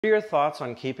What are your thoughts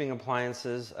on keeping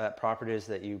appliances at properties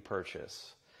that you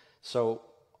purchase? So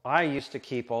I used to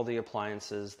keep all the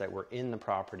appliances that were in the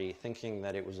property thinking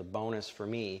that it was a bonus for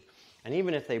me. And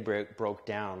even if they broke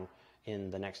down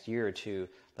in the next year or two,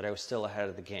 that I was still ahead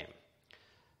of the game.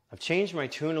 I've changed my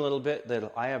tune a little bit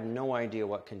that I have no idea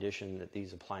what condition that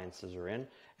these appliances are in.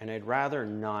 And I'd rather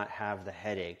not have the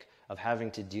headache of having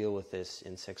to deal with this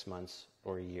in 6 months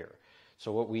or a year.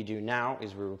 So what we do now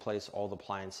is we replace all the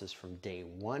appliances from day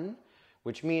one,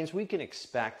 which means we can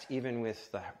expect, even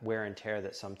with the wear and tear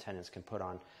that some tenants can put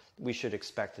on, we should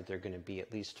expect that they're going to be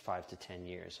at least 5 to 10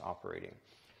 years operating.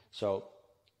 So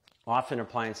often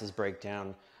appliances break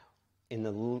down in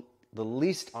the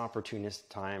least opportunist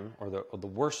time, or the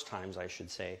worst times, I should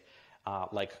say,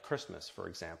 like Christmas, for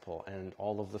example, and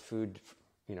all of the food,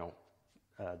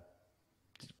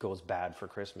 goes bad for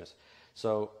Christmas.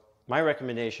 So my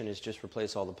recommendation is just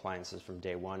replace all the appliances from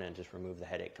day one and just remove the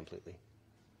headache completely.